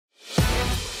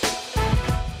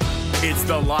It's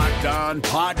the Locked On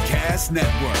Podcast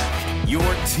Network, your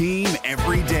team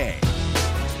every day.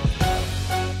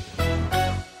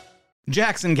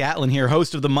 Jackson Gatlin here,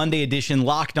 host of the Monday edition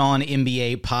Locked On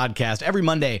NBA podcast. Every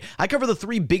Monday, I cover the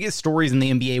three biggest stories in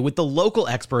the NBA with the local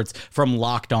experts from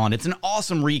Locked On. It's an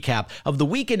awesome recap of the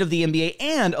weekend of the NBA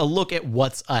and a look at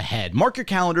what's ahead. Mark your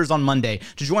calendars on Monday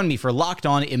to join me for Locked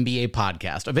On NBA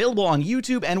podcast, available on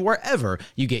YouTube and wherever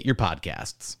you get your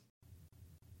podcasts.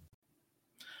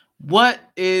 What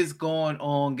is going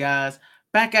on, guys?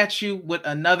 Back at you with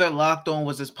another Locked On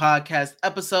Wizards podcast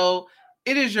episode.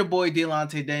 It is your boy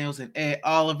Delonte Daniels and Ed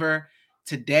Oliver.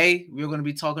 Today, we're going to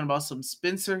be talking about some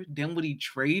Spencer Dinwiddie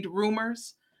trade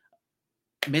rumors,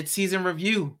 midseason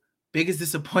review, biggest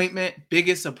disappointment,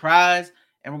 biggest surprise,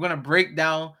 and we're going to break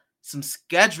down some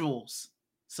schedules,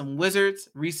 some Wizards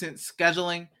recent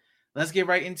scheduling. Let's get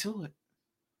right into it.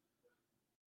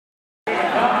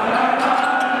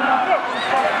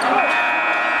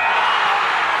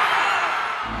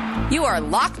 You are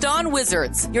Locked On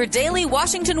Wizards, your daily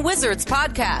Washington Wizards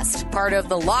podcast, part of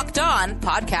the Locked On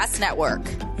Podcast Network.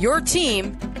 Your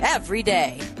team every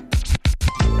day.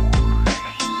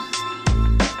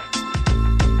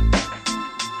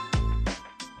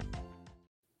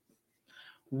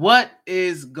 What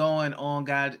is going on,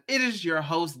 guys? It is your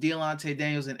host, Delonte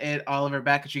Daniels and Ed Oliver,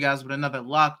 back at you guys with another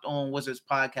Locked On Wizards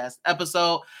podcast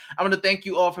episode. I want to thank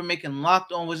you all for making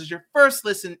Locked On Wizards your first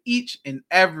listen each and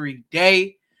every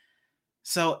day.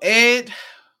 So, Ed,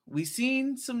 we've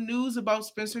seen some news about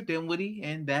Spencer Dinwiddie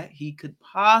and that he could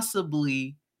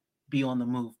possibly be on the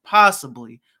move.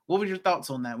 Possibly. What were your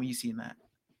thoughts on that when you seen that?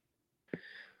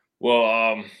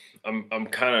 Well, I'm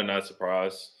kind of not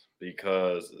surprised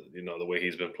because, the way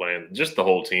he's been playing, just the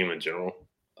whole team in general.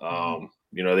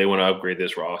 They want to upgrade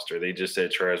this roster. They just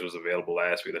said Trez was available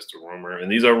last week. That's the rumor.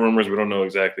 And these are rumors. We don't know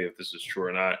exactly if this is true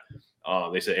or not.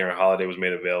 They said Aaron Holiday was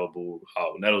made available.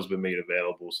 Nettle's been made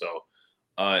available. So,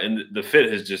 and the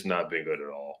fit has just not been good at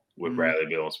all with Bradley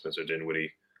Beal and Spencer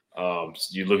Dinwiddie.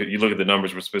 You look at the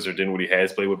numbers where Spencer Dinwiddie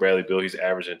has played with Bradley Beal. He's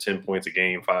averaging 10 points a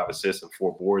game, 5 assists, and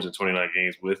 4 boards in 29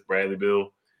 games with Bradley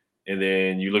Beal. And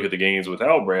then you look at the games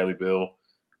without Bradley Beal,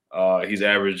 he's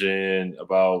averaging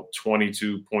about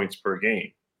 22 points per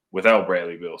game without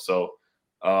Bradley Beal. So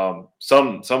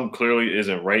some clearly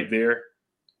isn't right there.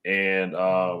 And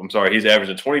he's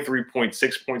averaging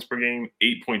 23.6 points per game,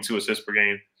 8.2 assists per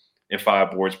game, and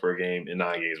 5 boards per game in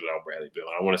 9 games without Bradley Beal.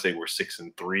 I want to say we're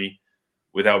 6-3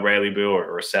 without Bradley Beal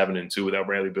or 7-2 without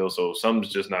Bradley Beal. So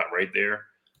something's just not right there.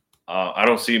 I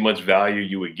don't see much value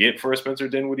you would get for a Spencer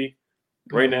Dinwiddie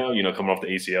right now, coming off the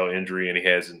ACL injury, and he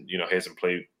hasn't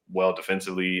played well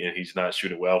defensively, and he's not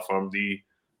shooting well from the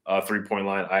 3-point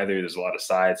line either. There's a lot of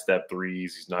sidestep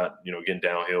threes. He's not, getting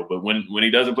downhill. But when he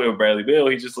doesn't play with Bradley Beal,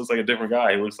 he just looks like a different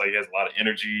guy. He looks like he has a lot of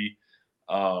energy.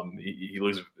 He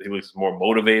looks more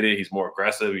motivated. He's more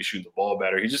aggressive. He's shooting the ball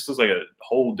better. He just looks like a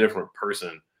whole different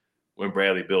person when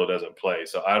Bradley Beal doesn't play.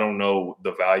 So I don't know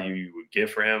the value you would get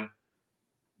for him.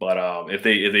 But if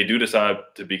they do decide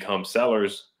to become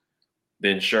sellers,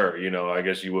 then sure, I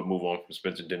guess you would move on from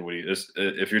Spencer Dinwiddie.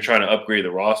 If you're trying to upgrade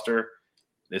the roster,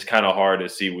 it's kind of hard to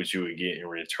see what you would get in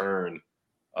return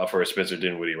for a Spencer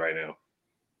Dinwiddie right now.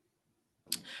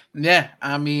 Yeah,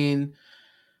 I mean,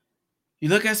 you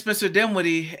look at Spencer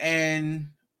Dinwiddie, and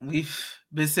we've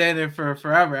been saying it for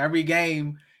forever. Every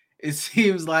game, it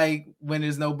seems like when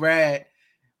there's no Brad,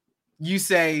 you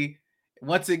say,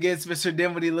 once again, Spencer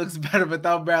Dinwiddie looks better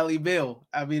without Bradley Beal.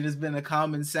 I mean, it's been a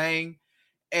common saying.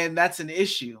 And that's an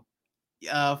issue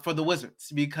for the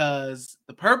Wizards because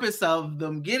the purpose of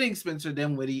them getting Spencer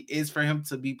Dinwiddie is for him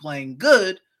to be playing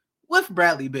good with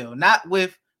Bradley Beal, not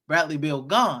with Bradley Beal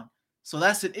gone. So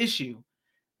that's an issue.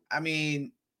 I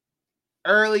mean,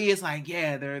 early it's like,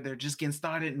 yeah, they're just getting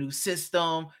started, new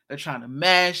system. They're trying to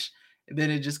mesh. And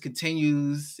then it just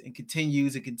continues and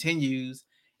continues and continues.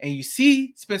 And you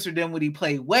see Spencer Dinwiddie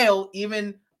play well,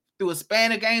 even through a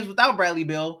span of games without Bradley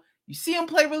Beal. You see him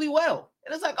play really well.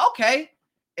 And it's like, okay.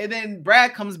 And then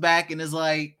Brad comes back and is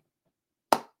like,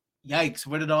 yikes,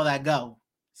 where did all that go?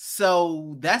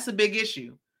 So that's a big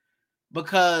issue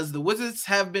because the Wizards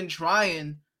have been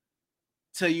trying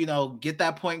to, get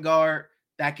that point guard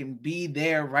that can be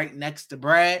there right next to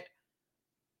Brad.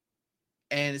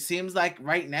 And it seems like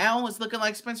right now it's looking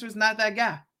like Spencer's not that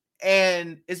guy.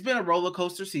 And it's been a roller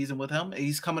coaster season with him.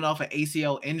 He's coming off an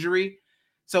ACL injury.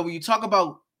 So when you talk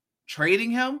about trading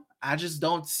him, I just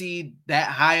don't see that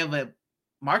high of a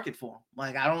market for him.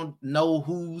 Like, I don't know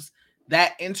who's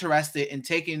that interested in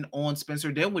taking on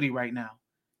Spencer Dinwiddie right now.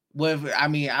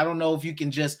 I don't know if you can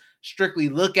just strictly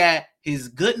look at his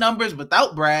good numbers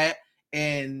without Brad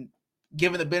and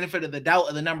given the benefit of the doubt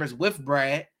of the numbers with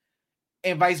Brad,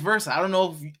 and vice versa. I don't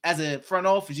know if as a front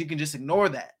office you can just ignore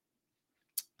that.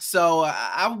 So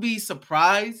I would be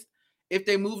surprised if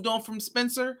they moved on from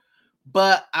Spencer,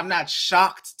 but I'm not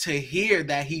shocked to hear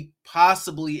that he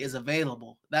possibly is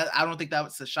available. That I don't think that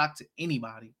was a shock to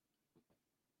anybody.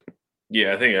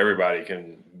 Yeah, I think everybody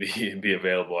can be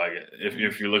available. I guess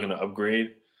if you're looking to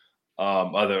upgrade,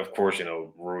 other of course,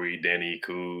 Rui, Denny,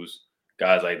 Kuz,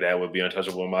 guys like that would be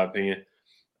untouchable in my opinion.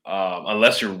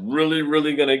 Unless you're really,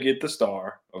 really gonna get the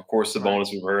star. Of course, the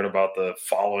bonus we've heard about the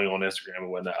following on Instagram and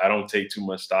whatnot. I don't take too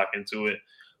much stock into it.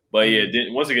 But yeah,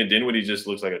 once again, Dinwiddie just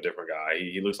looks like a different guy.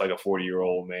 He looks like a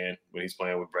 40-year-old man when he's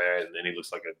playing with Brad, and then he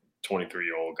looks like a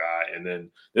 23-year-old guy. And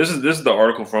then this is the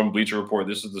article from Bleacher Report.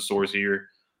 This is the source here.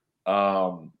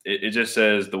 It just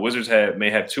says the Wizards may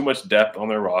have too much depth on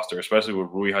their roster, especially with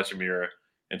Rui Hachimura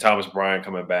and Thomas Bryant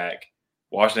coming back.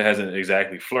 Washington hasn't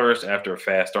exactly flourished after a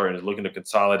fast start and is looking to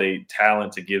consolidate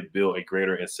talent to give Bill a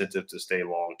greater incentive to stay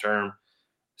long-term.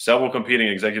 Several competing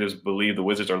executives believe the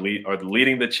Wizards are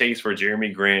leading the chase for Jeremy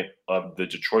Grant of the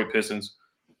Detroit Pistons,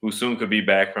 who soon could be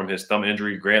back from his thumb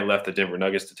injury. Grant left the Denver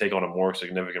Nuggets to take on a more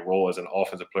significant role as an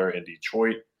offensive player in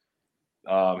Detroit.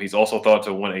 He's also thought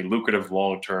to win a lucrative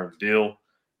long-term deal.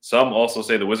 Some also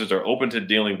say the Wizards are open to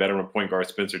dealing veteran point guard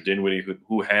Spencer Dinwiddie,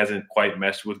 who hasn't quite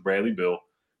meshed with Bradley Beal.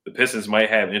 The Pistons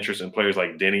might have interest in players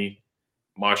like Denny,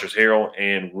 Montrezl Harrell,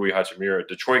 and Rui Hachimura.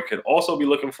 Detroit could also be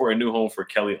looking for a new home for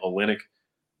Kelly Olynyk.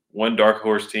 One dark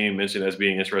horse team mentioned as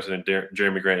being interested in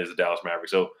Jeremy Grant is the Dallas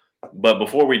Mavericks. But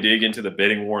before we dig into the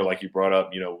bidding war, like you brought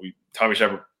up, Tommy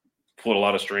Shepard pulled a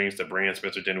lot of strings to bring in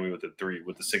Spencer Dinwiddie with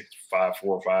the 6'5",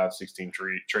 4'5", 16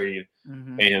 trade,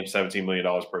 paying him $17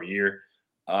 million per year.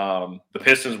 The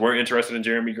Pistons were interested in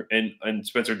Jeremy and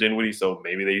Spencer Dinwiddie, so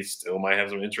maybe they still might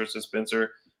have some interest in Spencer.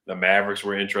 The Mavericks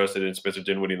were interested in Spencer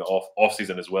Dinwiddie in the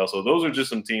offseason as well. So those are just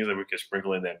some teams that we could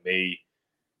sprinkle in that may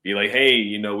be like,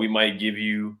 hey, we might give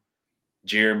you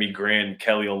Jeremy Grant and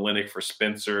Kelly Olynyk for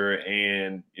Spencer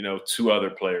and, 2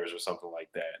 other players or something like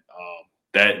that.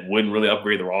 That wouldn't really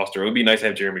upgrade the roster. It would be nice to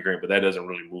have Jeremy Grant, but that doesn't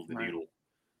really move the needle,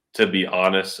 to be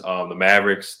honest. The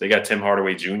Mavericks, they got Tim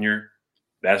Hardaway Jr.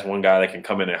 That's one guy that can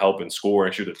come in and help and score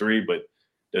and shoot a 3, but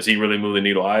does he really move the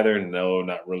needle either? No,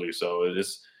 not really. So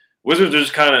it's Wizards are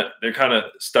just kind of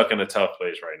stuck in a tough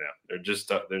place right now. They're just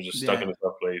stuck in a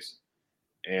tough place.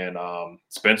 And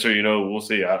Spencer, we'll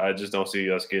see. I just don't see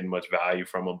us getting much value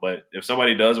from him. But if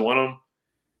somebody does want him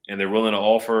and they're willing to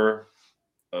offer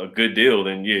a good deal,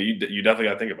 then yeah, you definitely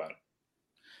got to think about it.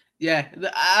 Yeah,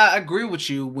 I agree with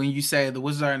you when you say the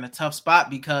Wizards are in a tough spot,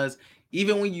 because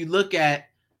even when you look at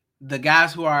the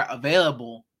guys who are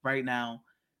available right now,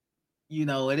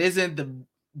 it isn't the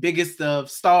biggest of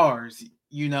stars.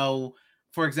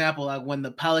 For example, like when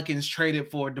the Pelicans traded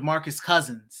for DeMarcus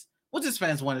Cousins, Wizards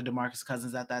fans wanted DeMarcus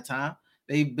Cousins at that time.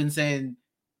 They've been saying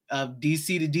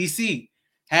DC to DC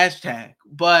hashtag.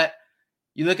 But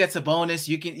you look at Sabonis,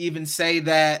 you can even say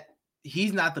that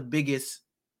he's not the biggest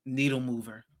needle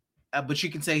mover, but you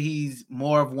can say he's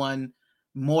more of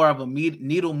a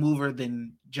needle mover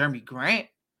than Jeremy Grant.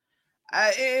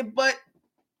 But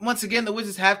once again, the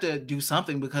Wizards have to do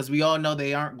something, because we all know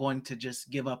they aren't going to just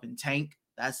give up and tank.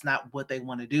 That's not what they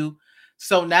want to do.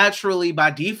 So naturally, by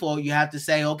default, you have to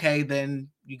say, okay, then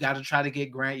you got to try to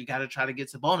get Grant. You got to try to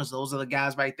get Sabonis. Those are the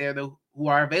guys right there who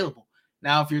are available.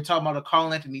 Now, if you're talking about a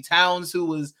Karl-Anthony Towns who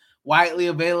was widely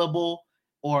available,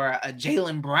 or a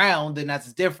Jaylen Brown, then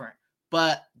that's different.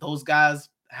 But those guys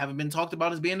haven't been talked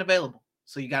about as being available.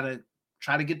 So you got to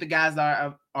try to get the guys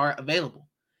that are available.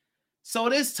 So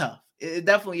it is tough. It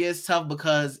definitely is tough,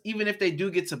 because even if they do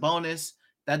get Sabonis,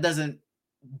 that doesn't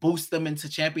boost them into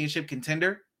championship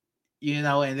contender,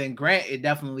 and then Grant, it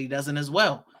definitely doesn't as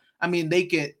well. I mean,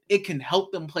 it can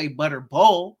help them play better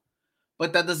ball,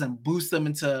 but that doesn't boost them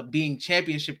into being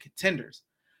championship contenders.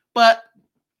 But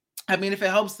I mean, if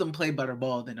it helps them play better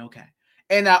ball, then okay.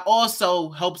 And that also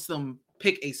helps them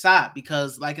pick a side,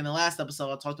 because like in the last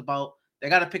episode, I talked about they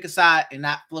got to pick a side and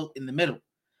not float in the middle.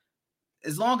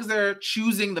 As long as they're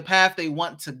choosing the path they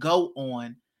want to go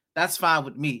on, that's fine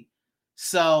with me.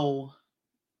 So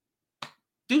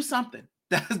do something.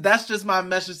 That's just my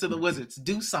message to the Wizards.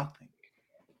 Do something.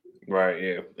 Right,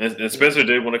 yeah. And Spencer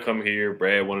did want to come here.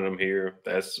 Brad wanted him here.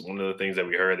 That's one of the things that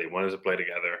we heard. They wanted to play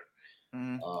together.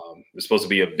 It's supposed to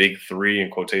be a big 3 in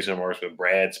quotation marks with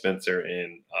Brad, Spencer,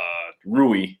 and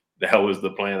Rui. That was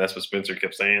the plan. That's what Spencer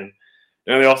kept saying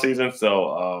during the offseason.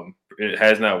 So it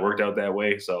has not worked out that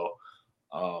way. So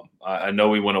I know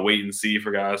we want to wait and see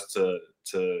for guys to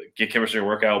get chemistry and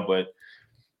work out, but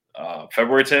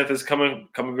February 10th is coming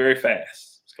very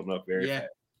fast. It's coming up very fast.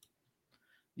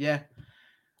 Yeah.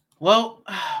 Well,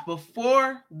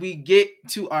 before we get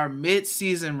to our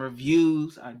mid-season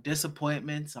reviews, our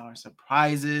disappointments, our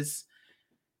surprises,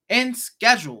 and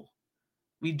schedule,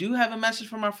 we do have a message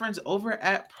from our friends over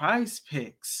at Prize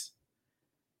Picks.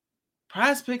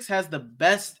 Prize Picks has the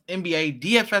best NBA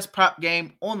DFS prop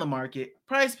game on the market.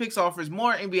 Prize Picks offers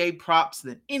more NBA props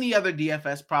than any other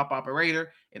DFS prop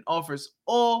operator and offers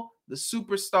all the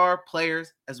superstar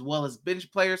players as well as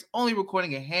bench players, only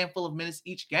recording a handful of minutes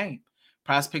each game.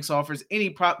 Prize Picks offers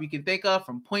any prop you can think of,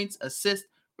 from points, assists,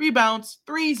 rebounds,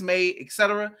 threes made,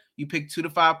 etc. You pick 2 to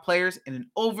 5 players and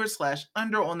an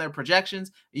over/under on their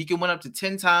projections. You can win up to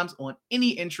 10 times on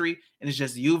any entry, and it's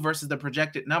just you versus the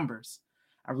projected numbers.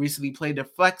 I recently played the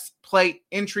flex play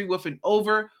entry with an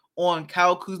over on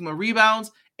Kyle Kuzma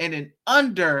rebounds and an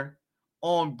under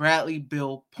on Bradley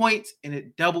Beal points, and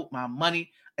it doubled my money.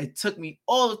 It took me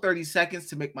all of 30 seconds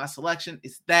to make my selection.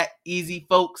 It's that easy,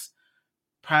 folks.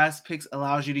 Prize Picks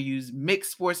allows you to use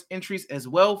mixed sports entries as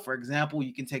well. For example,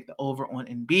 you can take the over on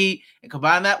Embiid and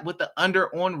combine that with the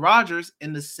under on Rodgers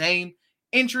in the same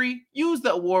entry. Use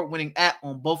the award-winning app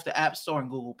on both the App Store and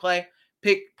Google Play.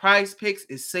 Prize Picks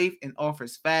is safe and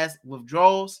offers fast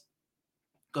withdrawals.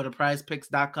 Go to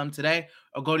prizepicks.com today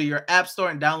or go to your app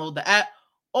store and download the app.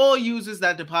 All users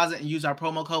that deposit and use our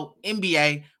promo code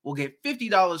NBA will get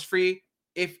 $50 free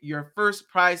if your first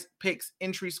Prize Picks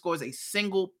entry scores a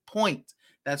single point.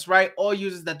 That's right. All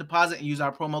users that deposit and use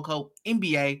our promo code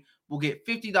NBA will get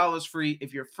 $50 free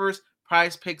if your first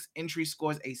Prize Picks entry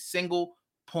scores a single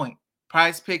point.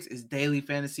 Prize Picks is daily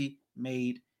fantasy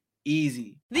made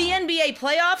easy. The NBA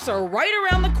playoffs are right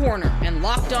around the corner, and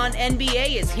Locked On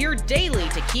NBA is here daily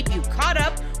to keep you caught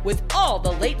up with all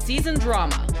the late season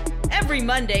drama. Every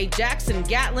Monday, Jackson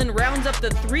Gatlin rounds up the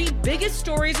 3 biggest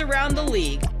stories around the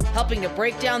league, helping to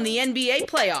break down the NBA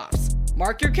playoffs.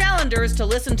 Mark your calendars to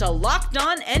listen to Locked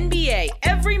On NBA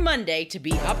every Monday to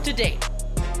be up to date.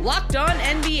 Locked On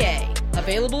NBA,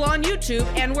 available on YouTube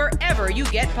and wherever you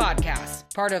get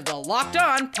podcasts. Part of the Locked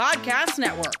On Podcast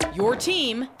Network, your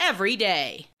team every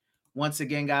day. Once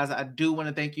again, guys, I do want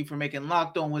to thank you for making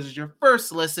Locked On Wizards your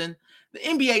first listen. The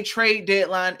NBA trade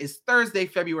deadline is Thursday,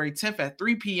 February 10th at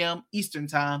 3 p.m. Eastern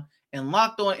Time, and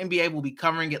Locked On NBA will be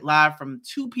covering it live from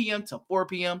 2 p.m. to 4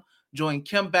 p.m. Join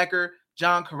Kim Becker,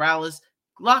 John Corrales,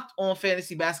 Locked On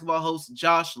Fantasy Basketball host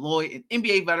Josh Lloyd, and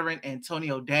NBA veteran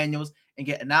Antonio Daniels, and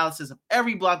get analysis of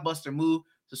every blockbuster move.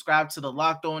 Subscribe to the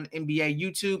Locked On NBA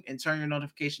YouTube and turn your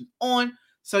notifications on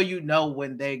so you know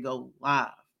when they go live.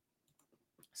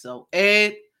 So,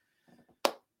 Ed,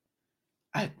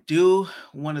 I do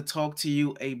want to talk to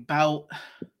you about,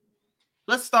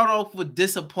 let's start off with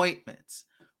disappointments.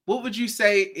 What would you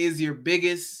say is your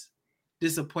biggest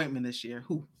disappointment this year?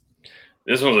 Who?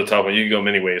 This one's a tough one. You can go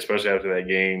many ways, especially after that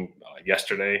game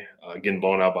yesterday, getting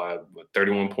blown out by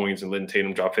 31 points and letting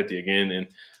Tatum drop 50 again. And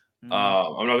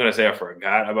I'm not going to say I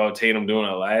forgot about Tatum doing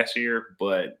it last year,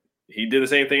 but he did the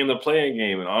same thing in the play-in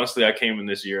game. And honestly, I came in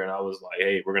this year and I was like,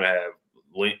 hey, we're going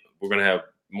to have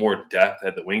more depth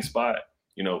at the wing spot.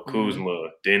 You know, Kuzma,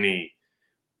 Denny,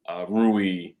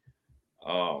 Rui,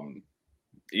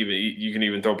 even you can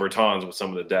even throw Bertans with some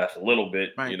of the depth a little bit,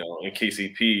 right. You know, and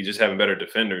KCP just having better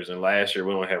defenders. And last year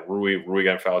we only had Rui. Rui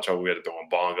got in foul trouble. We had to throw in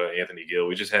Bonga, Anthony Gill.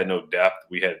 We just had no depth.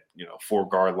 We had,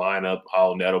 4-guard lineup,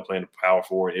 Howell Neto playing power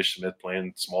forward, Ish Smith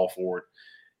playing small forward.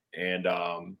 And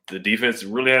the defense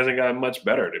really hasn't gotten much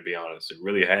better, to be honest. It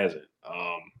really hasn't.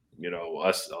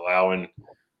 Us allowing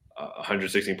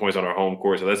 116 points on our home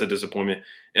court, so that's a disappointment.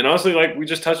 And honestly, like we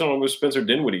just touched on with Spencer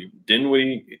Dinwiddie.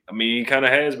 Dinwiddie, I mean, he kind of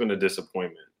has been a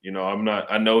disappointment.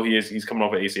 I know he's coming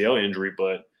off an ACL injury,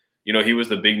 but he was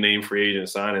the big name free agent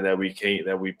signing that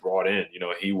we brought in.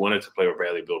 He wanted to play with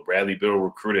Bradley Beal. Bradley Beal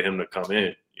recruited him to come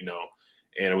in.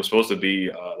 And it was supposed to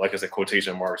be, like I said,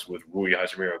 quotation marks with Rui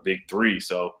Hachimura, a big 3.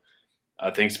 So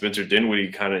I think Spencer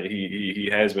Dinwiddie he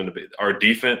has been our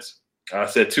defense. I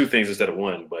said 2 things instead of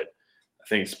 1, but I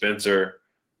think Spencer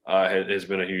has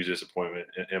been a huge disappointment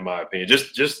in my opinion.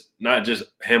 Just not just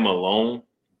him alone,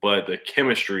 but the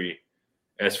chemistry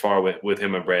as far with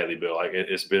him and Bradley Beal. Like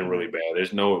it's been really bad.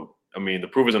 The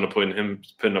proof is in the pudding. Him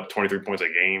putting up 23 points a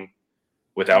game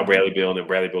without Bradley Beal, and then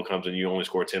Bradley Beal comes in, you only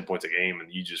score 10 points a game,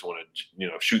 and you just want to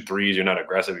shoot threes. You're not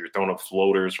aggressive. You're throwing up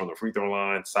floaters from the free throw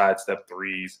line, sidestep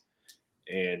threes,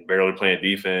 and barely playing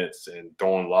defense and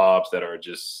throwing lobs that are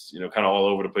just kind of all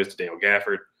over the place to Daniel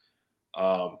Gafford.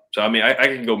 I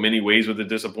can go many ways with the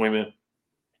disappointment,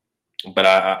 but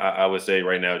I would say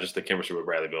right now just the chemistry with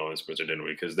Bradley Beal and Spencer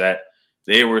Dinwiddie, because that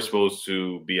they were supposed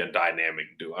to be a dynamic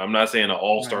duo. I'm not saying an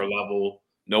all-star level,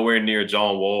 nowhere near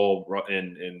John Wall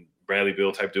and Bradley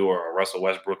Beal type duo or a Russell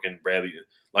Westbrook and Bradley.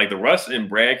 Like the Russ and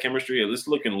Brad chemistry, it's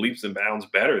looking leaps and bounds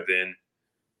better than,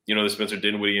 the Spencer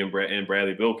Dinwiddie and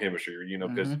Bradley Beal chemistry,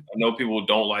 because I know people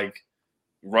don't like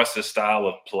Russ's style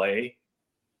of play.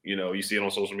 You see it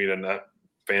on social media.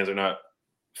 Fans are not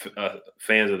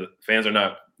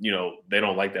they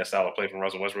don't like that style of play from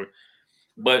Russell Westbrook.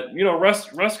 But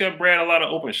Russ got Brad a lot of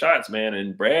open shots, man,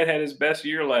 and Brad had his best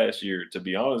year last year, to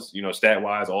be honest. Stat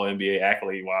wise, all NBA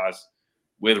accolade wise,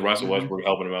 with Russell Westbrook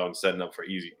helping him out and setting up for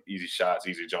easy shots,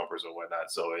 easy jumpers and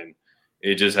whatnot. So, and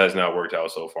it just has not worked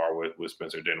out so far with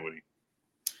Spencer Dinwiddie.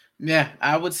 Yeah,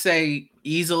 I would say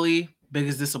easily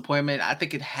biggest disappointment. I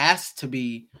think it has to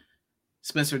be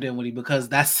Spencer Dinwiddie, because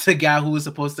that's the guy who was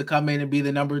supposed to come in and be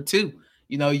the number 2.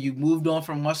 You moved on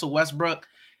from Russell Westbrook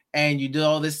and you did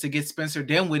all this to get Spencer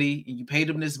Dinwiddie and you paid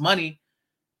him this money.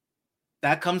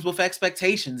 That comes with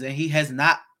expectations, and he has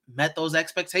not met those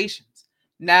expectations.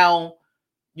 Now,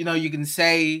 you can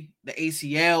say the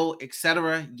ACL,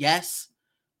 etc. Yes,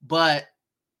 but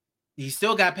he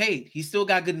still got paid. He still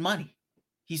got good money.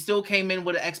 He still came in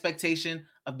with an expectation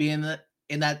of being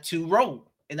in that 2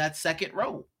 role, in that second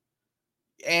role.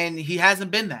 And he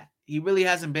hasn't been that. He really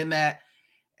hasn't been that.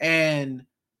 And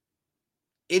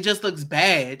it just looks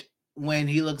bad when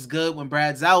he looks good when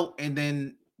Brad's out, and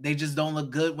then they just don't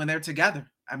look good when they're together.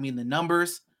 I mean, the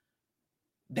numbers,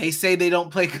 they say they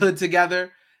don't play good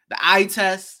together. The eye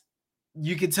test,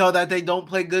 you can tell that they don't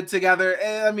play good together.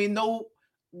 And I mean, no,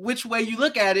 which way you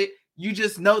look at it, you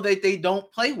just know that they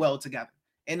don't play well together.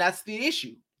 And that's the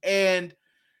issue. And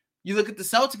you look at the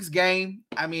Celtics game,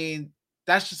 I mean,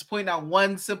 that's just pointing out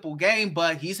one simple game,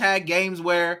 but he's had games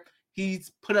where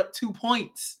he's put up 2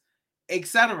 points,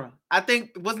 etc. I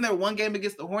think, wasn't there one game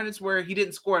against the Hornets where he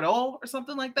didn't score at all or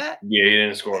something like that? Yeah, he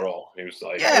didn't score at all. He was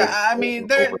like,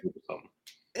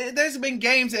 there's been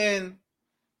games, and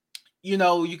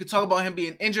you could talk about him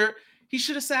being injured. He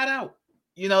should have sat out.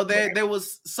 There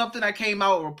was something that came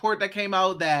out, a report that came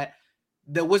out that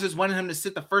the Wizards wanted him to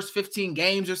sit the first 15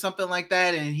 games or something like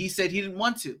that, and he said he didn't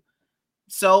want to.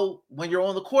 So when you're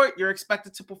on the court, you're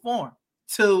expected to perform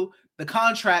to the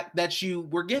contract that you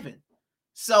were given.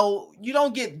 So you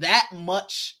don't get that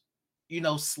much,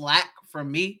 slack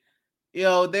from me.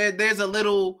 There's a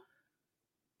little,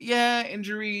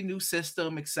 injury, new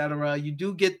system, etc. You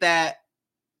do get that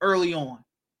early on.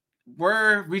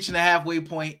 We're reaching the halfway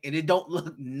point, and it don't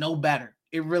look no better.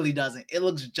 It really doesn't. It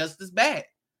looks just as bad.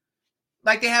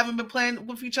 Like they haven't been playing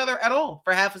with each other at all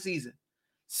for half a season.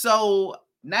 So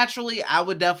naturally, I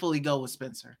would definitely go with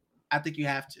Spencer. I think you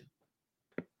have to.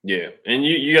 Yeah, and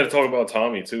you got to talk about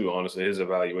Tommy too. Honestly, his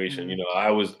evaluation.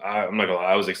 I'm not gonna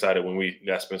lie, I was excited when we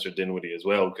got Spencer Dinwiddie as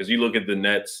well, because you look at the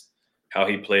Nets, how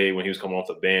he played when he was coming off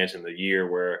the bench in the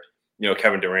year where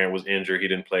Kevin Durant was injured, he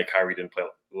didn't play, Kyrie didn't play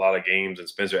a lot of games, and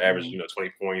Spencer averaged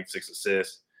 20 points, 6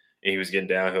 assists, and he was getting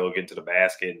downhill, getting to the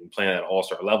basket, and playing at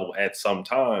all-star level at some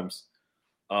times.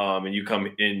 And you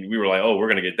come in, we were like, oh, we're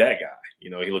gonna get that guy.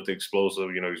 He looked explosive.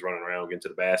 He's running around, getting to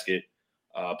the basket.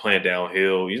 Playing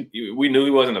downhill. We knew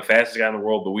he wasn't the fastest guy in the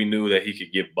world, but we knew that he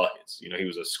could get buckets. He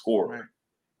was a scorer.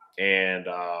 Right. And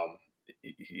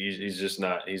he's just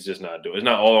not doing it. It's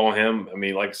not all on him. I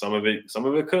mean, like some of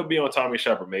it could be on Tommy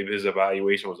Shepard. Maybe his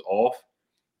evaluation was off.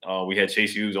 We had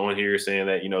Chase Hughes on here saying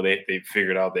that, they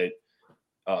figured out that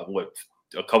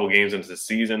a couple games into the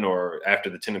season or after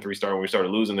the 10-3 start, when we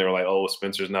started losing, they were like, oh,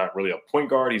 Spencer's not really a point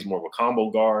guard. He's more of a combo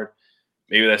guard.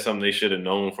 Maybe that's something they should have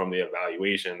known from the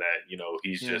evaluation, that,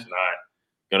 he's just not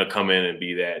going to come in and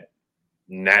be that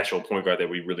natural point guard that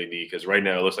we really need. Because right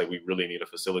now it looks like we really need a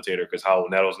facilitator, because Howell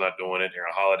Nettle's not doing it.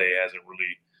 Aaron Holiday hasn't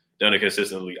really done it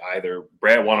consistently either.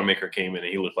 Brad Wanamaker came in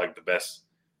and he looked like the best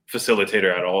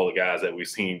facilitator out of all the guys that we've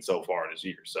seen so far this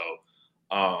year. So,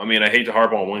 I hate to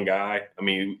harp on one guy.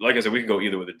 Like I said, we can go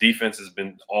either way. The defense has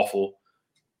been awful.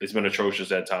 It's been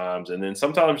atrocious at times. And then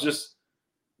sometimes just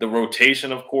the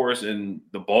rotation, of course, and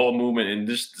the ball movement and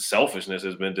just the selfishness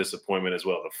has been disappointment as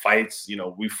well. The fights,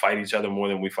 we fight each other more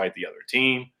than we fight the other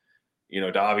team.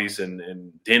 Davies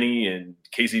and Denny and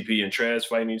KCP and Trez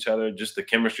fighting each other. Just the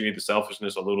chemistry, the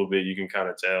selfishness a little bit, you can kind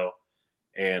of tell.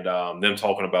 And them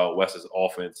talking about Wes's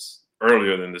offense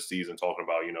earlier in the season, talking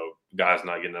about, guys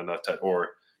not getting enough touch, or,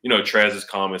 Trez's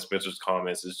comments, Spencer's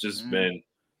comments. It's just been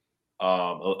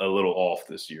a little off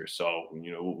this year. So,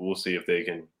 we'll see if they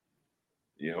can,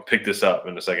 pick this up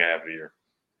in the second half of the year.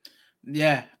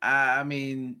 Yeah,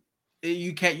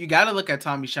 you got to look at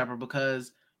Tommy Shepard,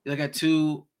 because you look at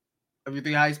 2 of your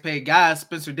 3 highest paid guys.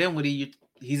 Spencer Dinwiddie,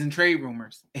 he's in trade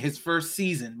rumors. His first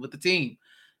season with the team,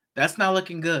 that's not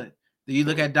looking good. Then you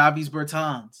look at Davies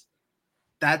Bertans,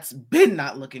 that's been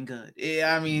not looking good.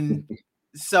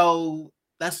 So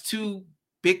That's 2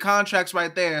 big contracts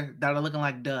right there that are looking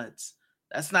like duds.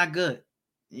 That's not good.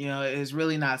 It's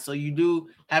really not. So you do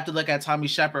have to look at Tommy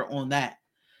Shepard on that.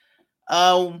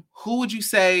 Who would you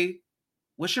say,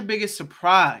 what's your biggest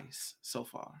surprise so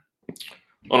far?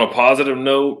 On a positive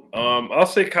note, I'll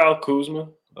say Kyle Kuzma.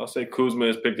 I'll say Kuzma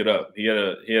has picked it up. He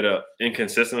had a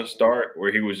inconsistent start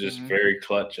where he was just very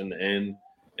clutch in the end,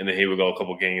 and then he would go a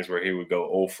couple games where he would go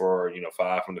 0 for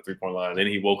 5 from the 3-point line. And then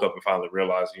he woke up and finally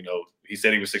realized, he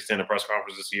said he was 6'10" in press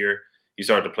conference this year. He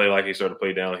started to play like he started to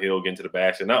play downhill, get into the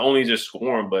basket, not only just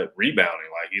scoring but rebounding.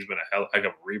 Like he's been a heck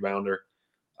of a rebounder,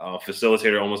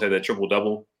 facilitator. Almost had that triple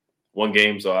double one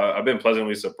game. So I've been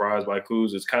pleasantly surprised by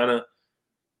Kuz. It's kind of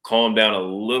calmed down a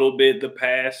little bit the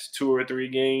past 2 or 3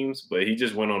 games, but he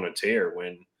just went on a tear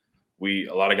when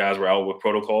a lot of guys were out with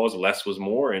protocols. Less was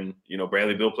more, and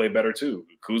Bradley Beal played better too.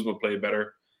 Kuzma played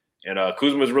better, and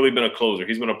Kuzma's really been a closer.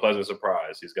 He's been a pleasant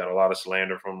surprise. He's got a lot of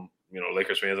slander from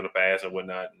Lakers fans in the past and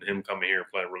whatnot, and him coming here and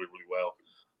playing really, really well.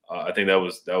 I think that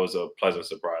was a pleasant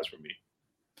surprise for me.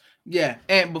 Yeah,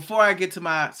 and before I get to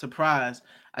my surprise,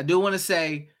 I do want to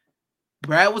say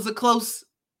Brad was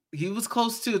he was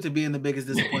close too to being the biggest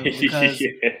disappointment because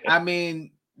I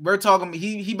mean, we're talking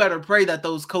he better pray that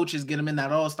those coaches get him in that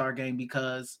All-Star game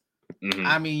because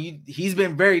I mean, he's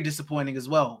been very disappointing as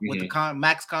well with the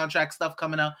max contract stuff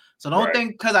coming up. So don't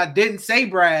think because I didn't say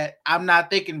Brad, I'm not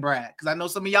thinking Brad, because I know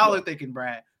some of y'all are thinking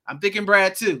Brad. I'm thinking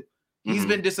Brad too. He's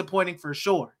been disappointing for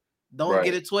sure. Don't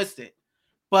get it twisted.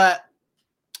 But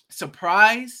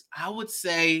surprise, I would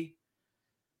say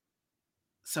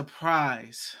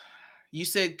surprise. You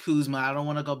said Kuzma. I don't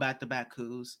want to go back-to-back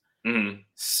Kuz.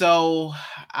 So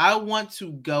I want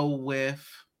to go with,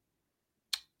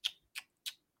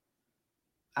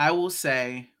 I will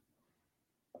say,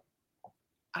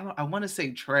 I want to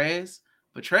say Trez,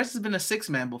 but Trez has been a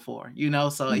 6-man before,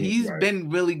 so he's been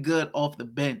really good off the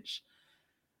bench.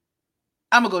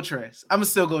 I'm going to go Trez. I'm going to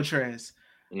still go Trez.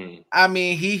 I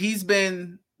mean, he's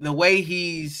been, the way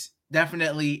he's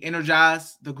definitely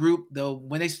energized the group. Though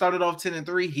when they started off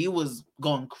 10-3, he was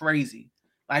going crazy.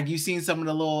 Like you've seen some of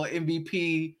the little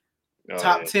MVP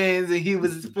top 10s, and he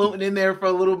was floating in there for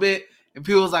a little bit. And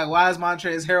people was like, "Why is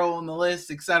Montrezl Harrell on the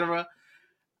list?" etc.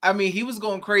 I mean, he was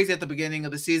going crazy at the beginning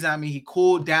of the season. I mean, he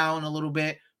cooled down a little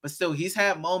bit, but still, he's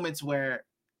had moments where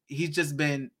he's just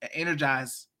been an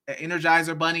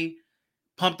energizer bunny,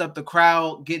 pumped up the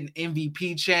crowd, getting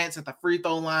MVP chants at the free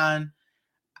throw line.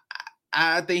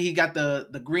 I think he got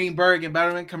the Greenberg and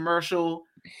Betterman commercial.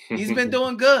 He's been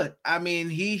doing good. I mean,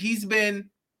 he's been,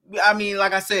 I mean,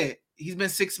 like I said, he's been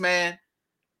 6-man.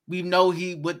 We know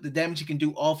what the damage he can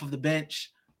do off of the bench,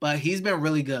 but he's been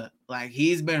really good. Like,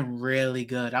 he's been really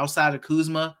good. Outside of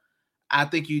Kuzma, I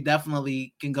think you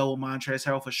definitely can go with Montrezl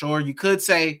Harrell for sure. You could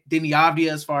say Deni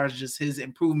Avdija as far as just his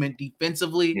improvement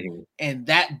defensively, and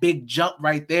that big jump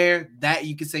right there, that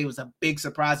you could say was a big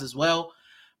surprise as well.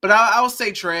 But I'll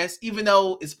say Trez, even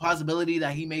though it's a possibility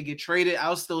that he may get traded,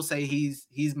 I'll still say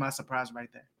he's my surprise right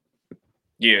there.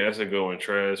 Yeah, that's a good one,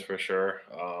 Trez, for sure.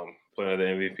 Playing at the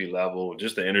MVP level,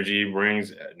 just the energy he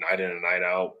brings night in and night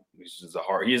out. He's the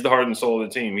heart and soul of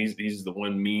the team. He's the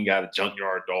one mean guy, the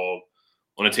junkyard dog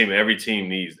on the team. Every team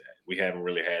needs that. We haven't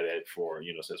really had that for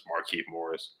since Markieff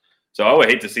Morris. So I would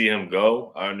hate to see him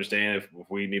go. I understand if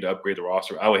we need to upgrade the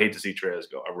roster. I would hate to see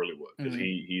Trez go. I really would, because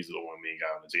he's the one mean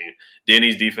guy on the team.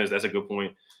 Denny's defense, that's a good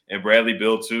point. And Bradley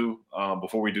Beal too.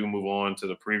 Before we do move on to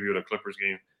the preview of the Clippers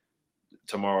game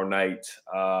tomorrow night.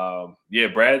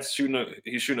 Brad's shooting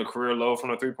a career low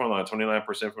from the 3-point line,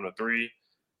 29% from the 3.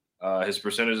 His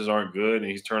percentages aren't good, and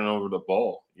he's turning over the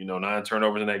ball. 9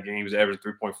 turnovers in that game. He's averaging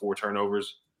 3.4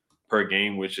 turnovers per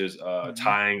game, which is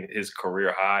tying his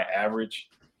career high average.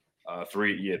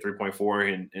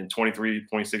 3.4 and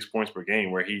 23.6 points per game,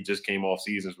 where he just came off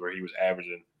seasons where he was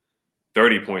averaging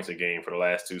 30 points a game for the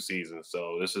last 2 seasons.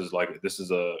 So this is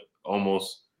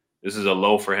a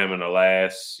low for him in the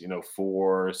last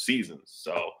 4 seasons.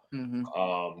 So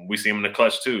we see him in the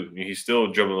clutch too. He's still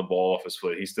dribbling the ball off his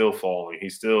foot. He's still falling.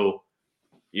 He's still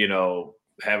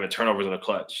having turnovers in the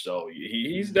clutch. So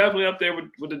he's definitely up there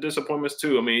with the disappointments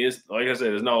too. I mean, it's like I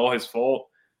said, it's not all his fault.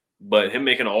 But him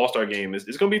making an All-Star game it's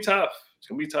going to be tough. It's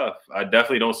going to be tough. I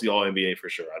definitely don't see All-NBA for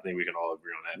sure. I think we can all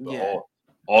agree on that. But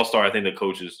All-Star, I think the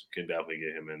coaches can definitely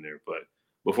get him in there. But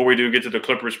before we do get to the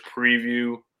Clippers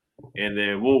preview, and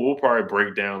then we'll probably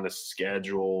break down the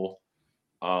schedule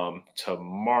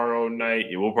tomorrow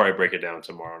night. Yeah, we'll probably break it down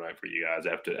tomorrow night for you guys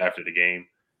after the game.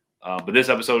 But this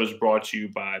episode is brought to you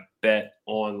by Bet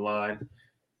Online.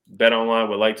 Bet Online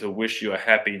would like to wish you a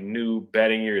happy new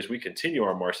betting year as we continue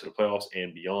our march to the playoffs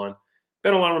and beyond.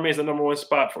 BetOnline remains the number one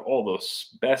spot for all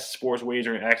the best sports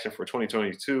wagering action for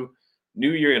 2022.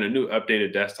 New year and a new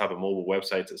updated desktop and mobile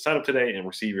website. To sign up today and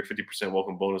receive your 50%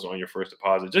 welcome bonus on your first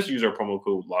deposit. Just use our promo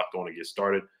code LOCKEDON to get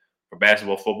started. For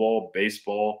basketball, football,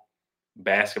 baseball,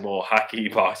 basketball, hockey,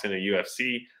 boxing, and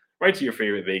UFC, right to your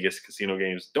favorite Vegas casino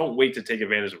games. Don't wait to take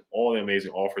advantage of all the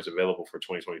amazing offers available for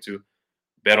 2022.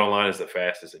 BetOnline is the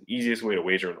fastest and easiest way to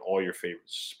wager on all your favorite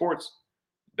sports.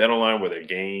 BetOnline, where the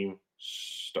game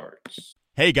starts.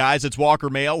 Hey guys, it's Walker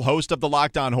Mail, host of the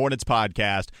Locked On Hornets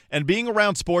podcast, and being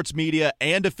around sports media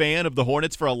and a fan of the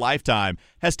Hornets for a lifetime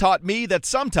has taught me that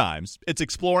sometimes it's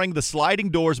exploring the sliding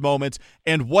doors moments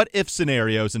and what-if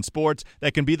scenarios in sports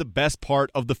that can be the best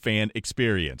part of the fan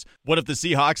experience. What if the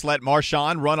Seahawks let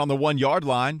Marshawn run on the 1-yard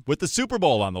line with the Super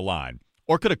Bowl on the line?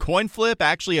 Or could a coin flip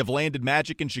actually have landed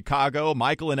Magic in Chicago,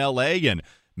 Michael in L.A., and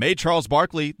made Charles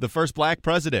Barkley the first black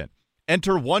president?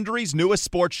 Enter Wondery's newest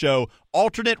sports show,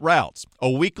 Alternate Routes, a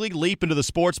weekly leap into the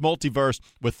sports multiverse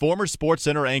with former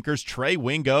SportsCenter anchors Trey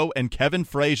Wingo and Kevin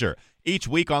Frazier. Each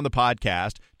week on the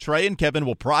podcast, Trey and Kevin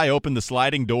will pry open the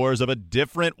sliding doors of a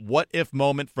different what-if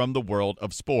moment from the world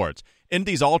of sports. In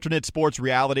these alternate sports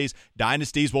realities,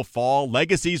 dynasties will fall,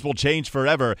 legacies will change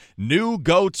forever, new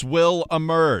GOATs will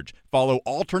emerge. Follow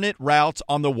Alternate Routes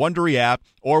on the Wondery app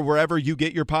or wherever you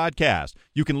get your podcast.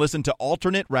 You can listen to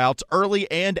Alternate Routes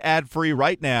early and ad-free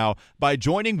right now by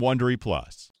joining Wondery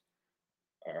Plus.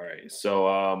 All right,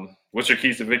 so what's your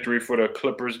keys to victory for the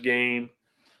Clippers game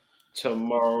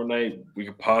tomorrow night? We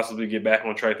could possibly get back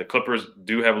on track. The Clippers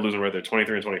do have a losing record,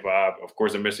 23-25. Of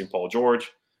course, they're missing Paul George.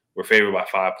 We're favored by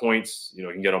 5 points. You know,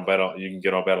 you can get on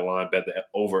BetOnline, bet the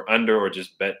over under, or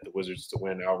just bet the Wizards to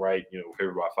win outright. You know, we're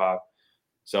favored by 5.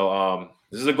 So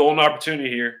this is a golden opportunity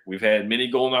here. We've had many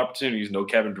golden opportunities. No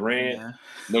Kevin Durant,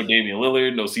 no Damian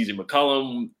Lillard, no CJ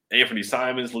McCollum. Anthony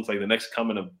Simons looks like the next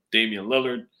coming of Damian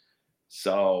Lillard.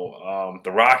 So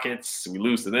the Rockets, we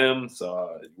lose to them.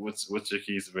 So what's your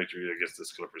keys to victory against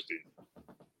this Clippers team?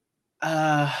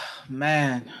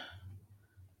 Man,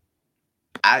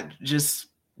 I just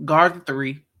guard the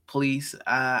 3, please.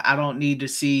 I don't need to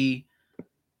see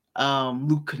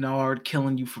Luke Kennard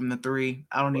killing you from the 3.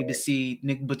 I don't need to see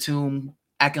Nick Batum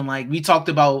acting like we talked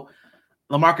about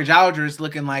LaMarcus Aldridge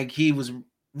looking like he was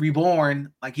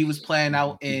reborn, like he was playing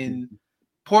out in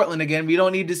Portland again. We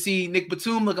don't need to see Nick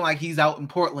Batum looking like he's out in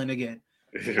Portland again.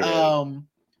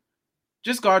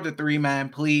 Just guard the 3, man,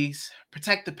 please.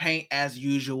 Protect the paint as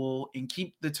usual and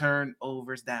keep the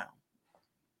turnovers down.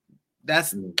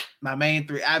 That's my main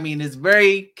 3. I mean, it's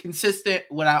very consistent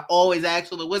what I always ask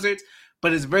for the Wizards,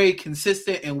 but it's very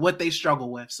consistent in what they struggle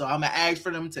with. So I'm going to ask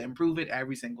for them to improve it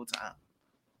every single time.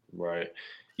 Right.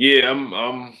 Yeah,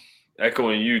 I'm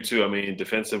echoing you too. I mean,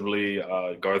 defensively,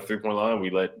 guard the 3-point line.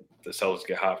 We let the Celtics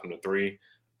get hot from the 3.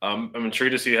 I'm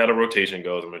intrigued to see how the rotation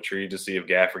goes. I'm intrigued to see if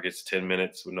Gafford gets 10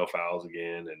 minutes with no fouls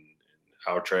again, and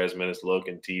how Trez minutes look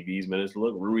and TB's minutes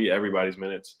look. Rui, everybody's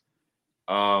minutes.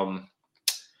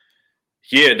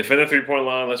 Yeah, defend the 3-point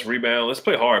line. Let's rebound. Let's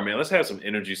play hard, man. Let's have some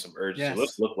energy, some urgency. Yes.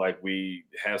 Let's look like we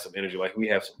have some energy, like we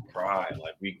have some pride,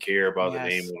 like we care about the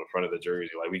name on the front of the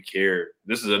jersey, like we care.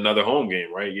 This is another home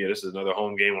game, right? Yeah, this is another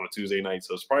home game on a Tuesday night,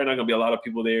 so it's probably not going to be a lot of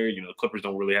people there. You know, the Clippers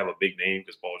don't really have a big name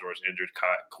because Paul George injured,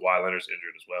 Kawhi Leonard's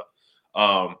injured as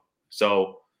well.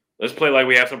 So let's play like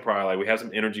we have some pride, like we have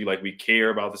some energy, like we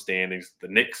care about the standings. The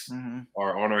Knicks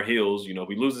are on our heels. You know, if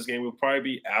we lose this game, we'll probably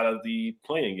be out of the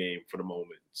playing game for the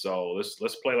moment. So let's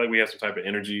play like we have some type of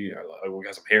energy. Like we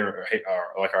got some hair,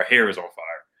 like our hair is on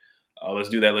fire. Let's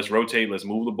do that. Let's rotate. Let's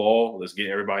move the ball. Let's get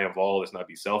everybody involved. Let's not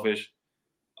be selfish.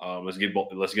 Let's get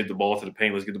the ball to the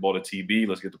paint. Let's get the ball to TB.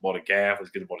 Let's get the ball to Gaff. Let's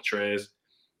get the ball to Trez.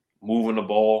 Moving the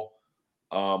ball.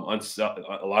 A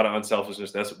lot of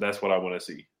unselfishness. That's what I want to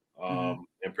see.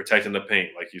 And protecting the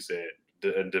paint, like you said,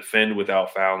 and defend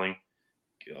without fouling.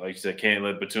 Like you said, can't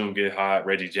let Batum get hot.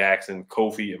 Reggie Jackson,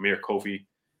 Amir Kofi.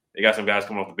 They got some guys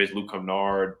coming off the bench. Luke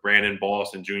Kennard, Brandon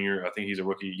Boston Jr. I think he's a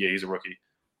rookie. Yeah, he's a rookie.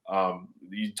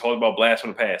 You talked about blast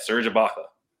from the pass. Serge Ibaka.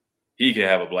 He could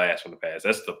have a blast from the pass.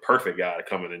 That's the perfect guy to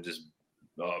come in and just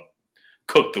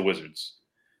cook the Wizards.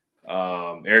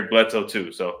 Eric Bledsoe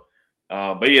too. So,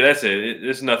 but yeah, that's it.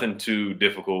 It's nothing too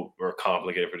difficult or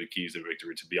complicated for the keys to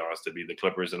victory, to be honest, to be the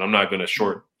Clippers. And I'm not going to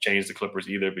shortchange the Clippers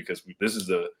either, because this is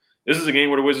a game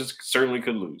where the Wizards certainly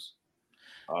could lose.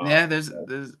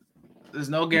 There's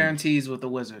no guarantees with the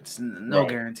Wizards. No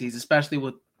guarantees, especially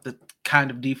with the kind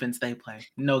of defense they play.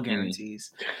 No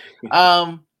guarantees. You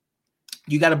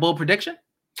got a bold prediction?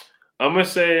 I'm gonna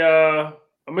say I'm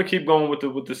gonna keep going with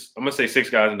this. I'm gonna say 6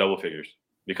 guys in double figures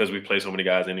because we play so many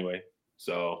guys anyway.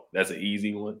 So that's an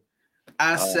easy one.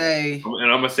 I say,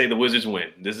 and I'm gonna say the Wizards win.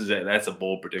 That's a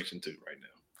bold prediction too right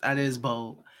now. That is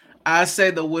bold. I say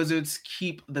the Wizards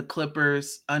keep the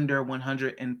Clippers under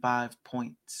 105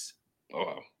 points. Oh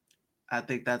wow. I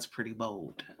think that's pretty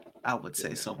bold. I would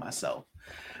say so myself.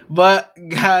 But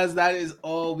guys, that is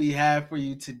all we have for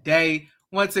you today.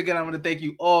 Once again, I want to thank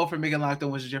you all for making Locked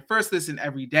On Wizards your first listen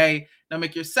every day. Now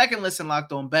make your second listen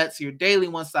Locked On Bets, your daily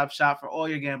one-stop shop for all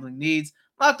your gambling needs.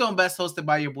 Locked On Bets, hosted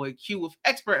by your boy Q, with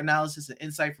expert analysis and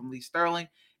insight from Lee Sterling.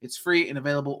 It's free and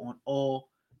available on all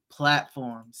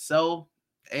platforms. So,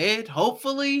 Ed,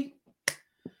 hopefully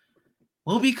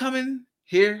we'll be coming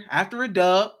here after a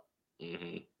dub.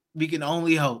 Mm-hmm. We can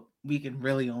only hope. We can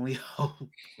really only hope.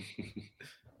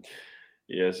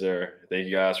 Yes, sir. Thank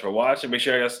you guys for watching. Make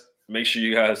sure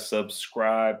you guys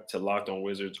subscribe to Locked On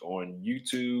Wizards on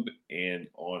YouTube and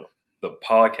on the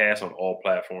podcast on all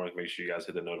platforms. Make sure you guys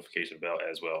hit the notification bell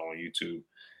as well on YouTube.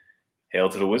 Hail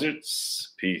to the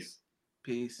Wizards. Peace.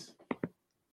 Peace.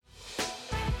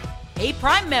 Hey,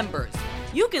 Prime members,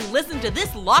 you can listen to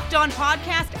this Locked On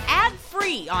podcast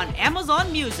ad-free on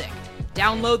Amazon Music.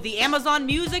 Download the Amazon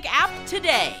Music app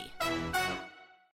today.